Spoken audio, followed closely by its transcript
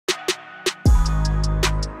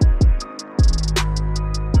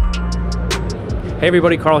Hey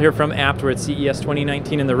everybody, Carl here from Apt. We're at CES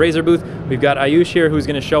 2019 in the Razer booth. We've got Ayush here who's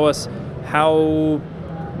going to show us how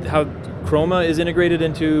Chroma is integrated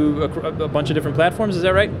into a bunch of different platforms. Is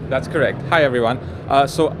that right? That's correct. Hi everyone.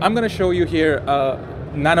 So I'm going to show you here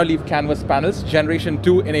NanoLeaf canvas panels, generation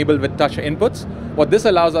 2 enabled with touch inputs. What this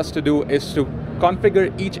allows us to do is to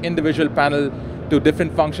configure each individual panel to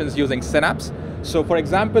different functions using Synapse. So for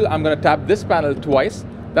example, I'm going to tap this panel twice.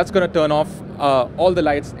 That's going to turn off all the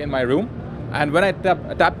lights in my room. And when I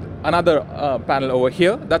tap another panel over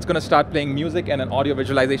here, that's going to start playing music and an audio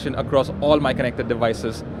visualization across all my connected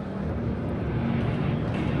devices.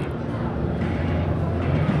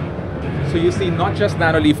 So you see not just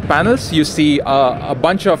NanoLeaf panels, you see a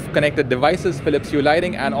bunch of connected devices, Philips Hue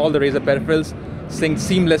lighting, and all the Razer peripherals sync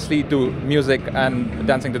seamlessly to music and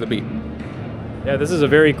dancing to the beat. Yeah, this is a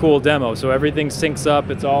very cool demo. So everything syncs up,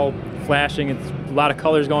 it's all flashing, it's a lot of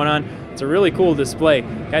colors going on. It's a really cool display.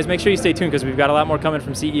 Guys, make sure you stay tuned because we've got a lot more coming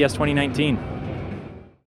from CES 2019.